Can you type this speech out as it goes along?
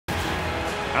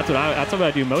That's what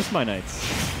I do most of my nights.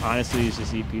 Honestly, is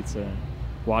just eat pizza and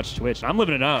watch Twitch. I'm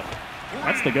living it up.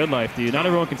 That's the good life, dude. Not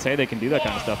everyone can say they can do that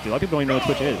kind of stuff, dude. A lot of people don't even know what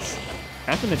Twitch is.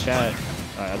 Ask in the chat.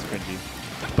 That's cringy.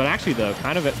 But actually, though,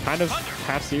 kind of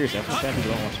half serious. Ask in the chat if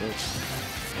you don't watch Twitch.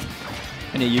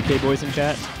 Any UK boys in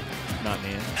chat? Not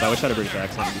me. But I wish I had a British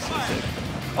accent. It'd be so sick.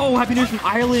 Oh, Happy New Year's from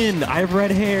Ireland! I have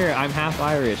red hair. I'm half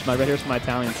Irish. My red hair's from my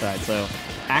Italian side, so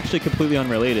actually completely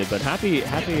unrelated. But happy New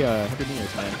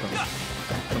Year's, man,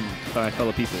 from my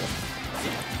fellow people.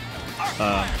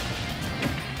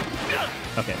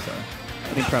 Okay, sorry.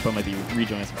 I think Preppo might be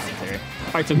rejoining some commentary.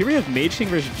 All right, so here we have Mageking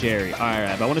versus Jerry. All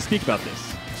right, but I want to speak about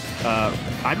this.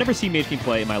 I've never seen Mageking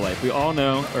play in my life. We all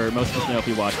know, or most of us know if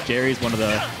we watch, Jerry's one of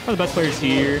the best players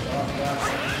here.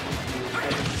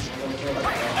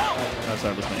 Oh,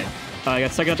 sorry, what's my name? I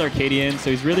got second at the Arcadian, so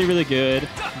he's really, really good.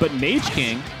 But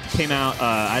Mageking came out,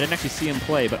 I didn't actually see him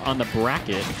play, but on the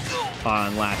bracket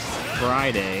on last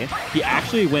Friday, he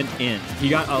actually went in. He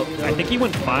got, I think he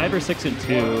went 5 or 6 and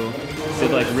 2.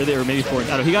 Did like really, or maybe 4. I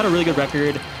don't know. He got a really good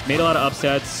record, made a lot of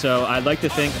upsets. So I'd like to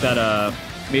think that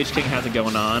Mageking has it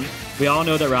going on. We all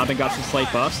know that Robin got some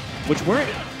slight buffs, which weren't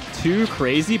too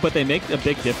crazy, but they make a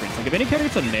big difference. Like if any character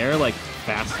gets a nair like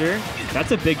faster,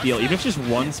 that's a big deal. Even if it's just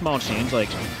one small change, like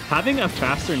having a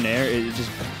faster nair, it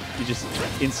just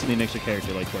instantly makes your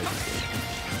character like twice as good.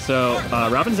 So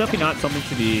Robin's definitely not something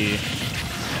to be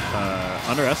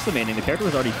underestimating. The character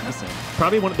was already decent.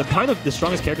 Probably the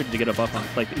strongest character to get a buff on.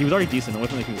 Like he was already decent. It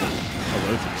wasn't like he was a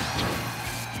low tier.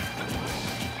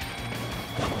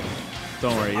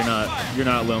 Don't worry, you're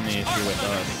not lonely if you're with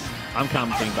us. I'm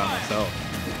commentating by myself.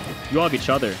 You all have each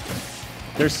other.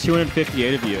 There's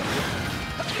 258 of you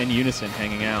in unison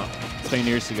hanging out, spending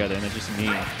years together, and it's just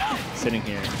me sitting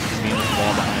here, just me and this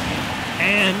wall behind me,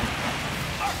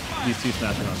 and these two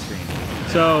smashing on screen.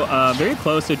 So very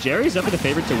close. So Jerry's definitely the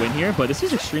favorite to win here, but this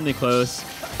is extremely close.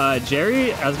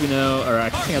 Jerry, as we know, or I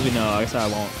think as we know, I guess I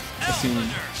won't assume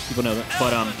people know that,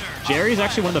 but Jerry's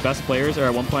actually one of the best players, or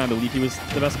at one point I believe he was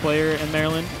the best player in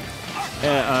Maryland,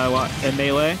 in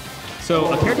Melee.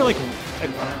 So a character like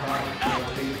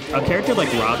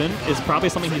Robin is probably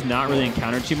something he's not really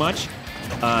encountered too much.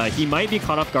 He might be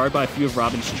caught off guard by a few of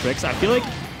Robin's tricks. I feel like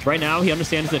right now he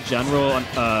understands the general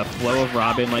flow of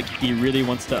Robin. Like he really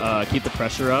wants to keep the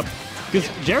pressure up, because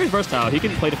Jerry's versatile. He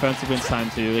can play defensive in time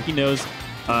too. Like, he knows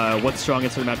what's strong in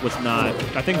certain match, what's not.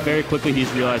 I think very quickly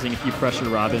he's realizing if you pressure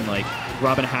Robin, like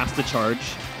Robin has to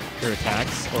charge her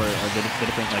attacks or the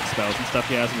different like spells and stuff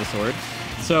he has in the sword.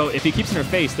 So if he keeps in her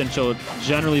face, then she'll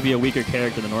generally be a weaker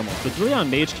character than normal. So it's really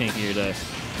on Mageking here to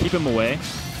keep him away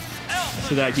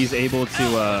so that he's able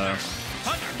to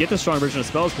get the strong version of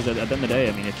spells, because at the end of the day,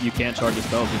 I mean, if you can't charge the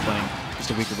spells, you're playing just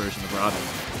a weaker version of Robin.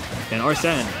 And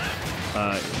Arsene,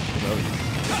 that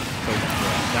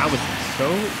was so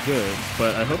good,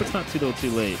 but I hope it's not too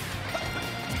late,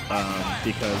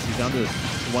 because he's down to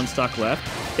one stock left.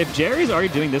 If Jerry's already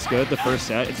doing this good the first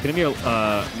set, it's going to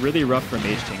be really rough for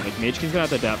Mageking. Like, Mageking's going to have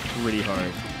to adapt pretty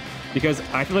hard, because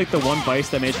I feel like the one vice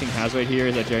that Mageking has right here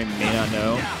is that Jerry may not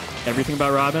know everything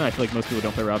about Robin. I feel like most people who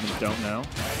don't play Robin don't know.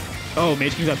 Oh,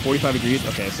 Mageking's at 45 degrees.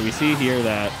 Okay, so we see here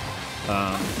that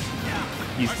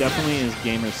he's definitely in his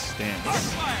gamer's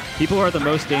stance. People are the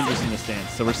most dangerous in this stance,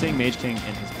 so we're seeing Mageking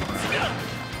in his prime.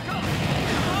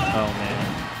 Oh, man.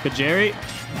 But Jerry,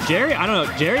 I don't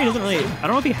know. Jerry doesn't really, I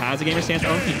don't know if he has a gamer stance. I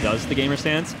don't know if he does the gamer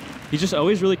stance. He's just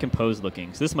always really composed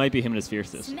looking. So this might be him at his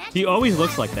fiercest. He always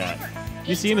looks like that.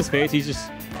 You see him in his face, he's just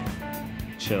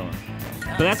chilling.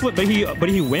 But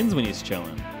he wins when he's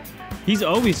chilling. He's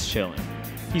always chilling.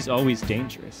 He's always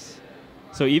dangerous.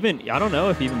 So even, I don't know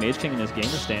if even Mageking in his gamer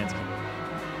stance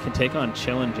can take on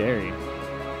chillin' Jerry.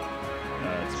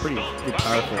 It's pretty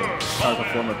powerful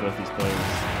form of both these players.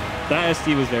 That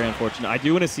SD was very unfortunate. I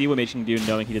do want to see what Mageking can do,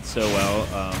 knowing he did so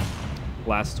well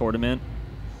last tournament.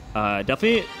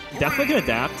 Definitely can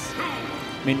adapt.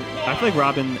 I mean, I feel like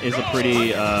Robin is a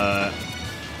pretty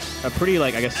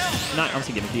like, I guess, not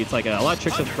honestly gimmicky. It's like a lot of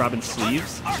tricks with Robin's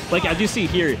sleeves. Like as you see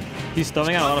here, he's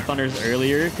throwing out a lot of thunders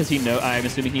earlier because I'm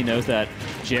assuming he knows that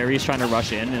Jerry's trying to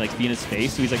rush in and like be in his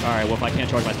face. So he's like, all right, well, if I can't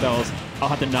charge my spells, I'll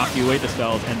have to knock you away with the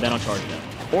spells and then I'll charge them.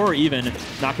 Or even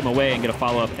knock him away and get a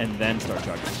follow-up and then start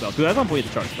charging spells. Because I don't believe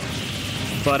the charge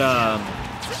spells. But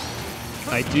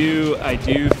I do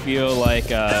feel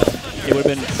like it would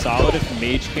have been solid if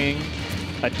Mageking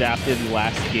adapted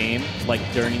last game, like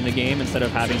during the game, instead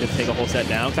of having to take a whole set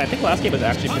down. Because I think last game was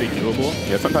actually pretty doable.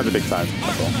 Yeah, sometimes a big size.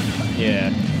 That's all.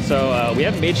 Yeah. So we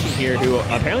have Mageking here, who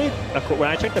apparently, when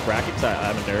I checked the brackets,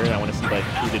 I'm a nerd. I want to see like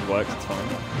who did what. 'Cause it's fun.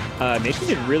 Mage King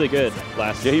did really good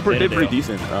last. Yeah, he did pretty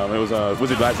decent. Was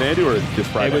it last Xanadu or just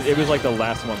Friday? It was like the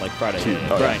last one, like Friday.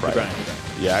 Oh, Brian.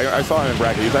 Yeah, I saw him in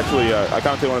bracket. He was actually, I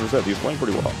commented one of his sets. He was playing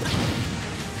pretty well.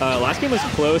 Last game was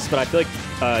close, but I feel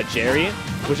like Jerry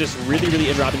was just really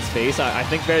in Robin's face. I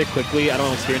think very quickly, I don't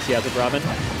know what experience he has with Robin,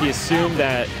 he assumed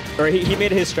that, or he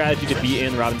made it his strategy to be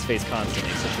in Robin's face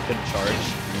constantly, so she couldn't charge,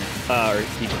 or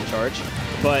he couldn't charge.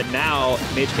 But now,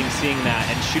 Mage King seeing that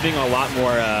and shooting a lot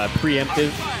more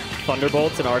preemptive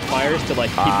Thunderbolts and Arc Fires to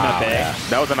like keep him at bay. Yeah.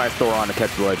 That was a nice throw on to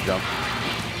catch the ledge jump.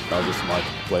 That was a smart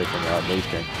play from Mage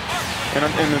King.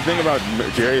 And the thing about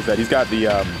Jerry is that he's got the,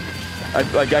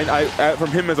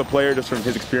 from him as a player, just from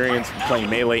his experience playing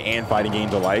Melee and fighting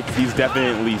games alike, he's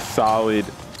definitely solid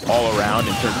all around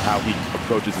in terms of how he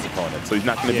approaches his opponent. So he's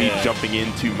not going to be jumping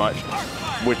in too much,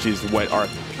 which is what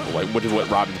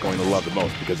Robin's going to love the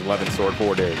most, because 11 sword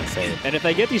forward air is insane. And if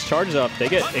they get these charges up, they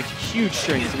get huge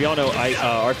strings. We all know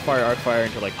Arc Fire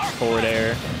into like forward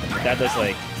air. That does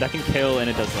that can kill, and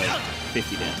it does like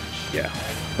 50 damage. Yeah.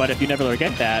 But if you never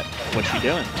get that, what's she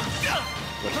doing?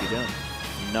 What's she doing?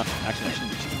 Nothing. Actually,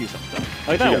 she can do something.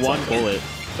 I like that one bullet.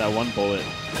 That one bullet.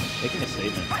 Making a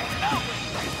statement.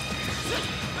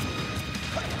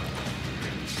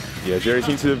 Yeah, Jerry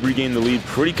seems to have regained the lead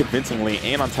pretty convincingly,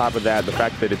 and on top of that, the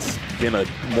fact that it's been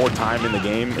more time in the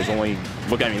game is only,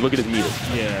 look at his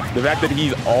meters. Yeah. The fact that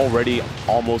he's already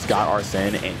almost got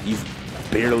Arsene and he's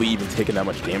barely even taken that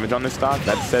much damage on this stock,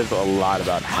 that says a lot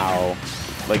about how,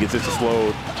 it's just a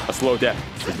slow death.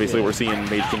 It's basically what we're seeing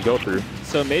Mage King go through.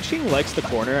 So Mage King likes the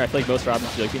corner. I feel like most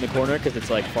Robins like being in the corner because it's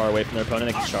like far away from their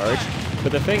opponent and they can charge.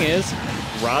 But the thing is,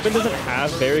 Robin doesn't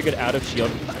have very good out of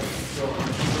shield.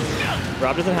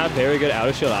 Robin doesn't have very good out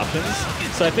of shield options.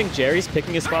 So I think Jerry's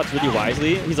picking his spots really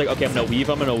wisely. He's like, okay, I'm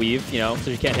gonna weave, you know,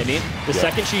 so she can't hit me. The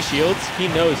second she shields, he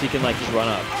knows he can just run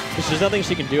up. Because there's nothing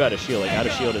she can do out of shield. Out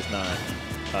of shield is not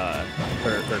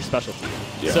her specialty.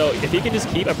 Yeah. So if he can just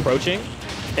keep approaching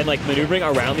and maneuvering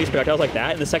around these projectiles like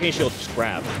that, and the second she'll just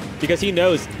grab. Because he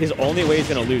knows his only way he's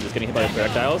going to lose is getting hit by the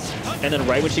projectiles, and then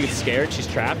right when she gets scared, she's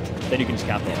trapped, then you can just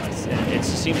capitalize. And it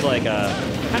just seems like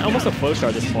almost a flow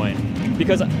chart at this point.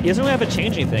 Because he doesn't really have to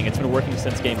change anything. It's been working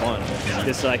since game one.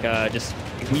 Just just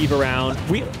weave around.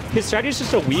 His strategy is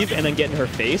just to weave and then get in her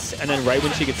face, and then right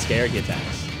when she gets scared, he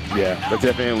attacks. Yeah, that's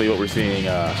definitely what we're seeing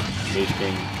Mage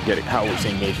King how we're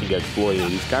seeing Mage King get exploited.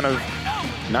 He's kind of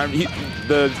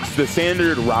the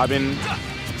standard Robin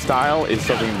style is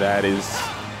something that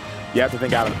you have to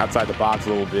think outside the box a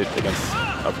little bit against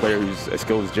a player who's as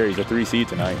skilled as Jerry. He's a 3C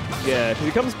tonight. Yeah, he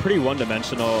becomes pretty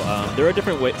one-dimensional. There are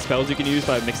different spells you can use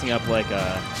by mixing up when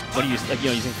you use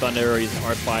using Thunder or using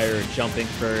Arc Fire or jumping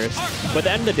first. But at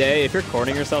the end of the day, if you're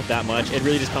cornering yourself that much, it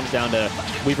really just comes down to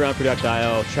weave around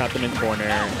projectile, trap them in corner,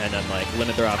 and then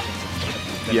limit their options.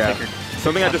 Yeah.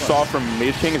 Something I just saw from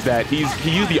Mage King is that he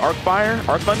used the Arc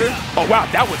Thunder. Oh wow,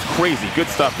 that was crazy. Good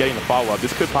stuff getting the follow-up.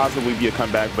 This could possibly be a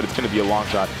comeback, but it's going to be a long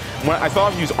shot. When I saw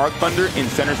him use Arc Thunder in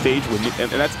center stage,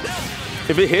 and that's,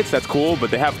 if it hits, that's cool,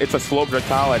 but it's a slow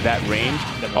projectile at that range.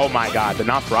 Oh my god, the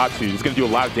Nosferatu is going to do a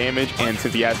lot of damage, and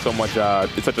since he has so much,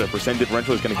 it's such a percent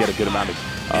differential, he's going to get a good amount of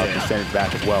percentage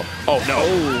back as well. Oh no.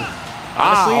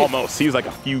 Honestly, almost. He was like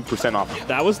a few percent off.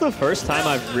 That was the first time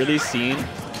I've really seen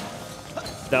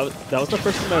That was the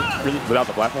first time I've really... Without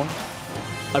the platform?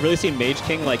 I've really seen Mage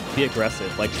King be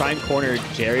aggressive. Try and corner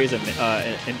Jerry's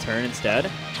in turn instead.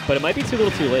 But it might be too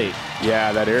little too late.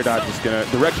 Yeah, that air dodge is going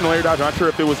to... Directional air dodge, I'm not sure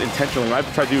if it was intentional. He might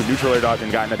have tried to do a neutral air dodge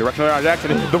and gotten a directional air dodge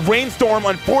accident. The rainstorm,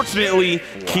 unfortunately,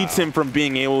 keeps him from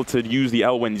being able to use the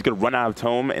L when he's going to run out of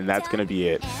tome, and that's going to be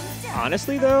it.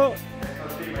 Honestly, though,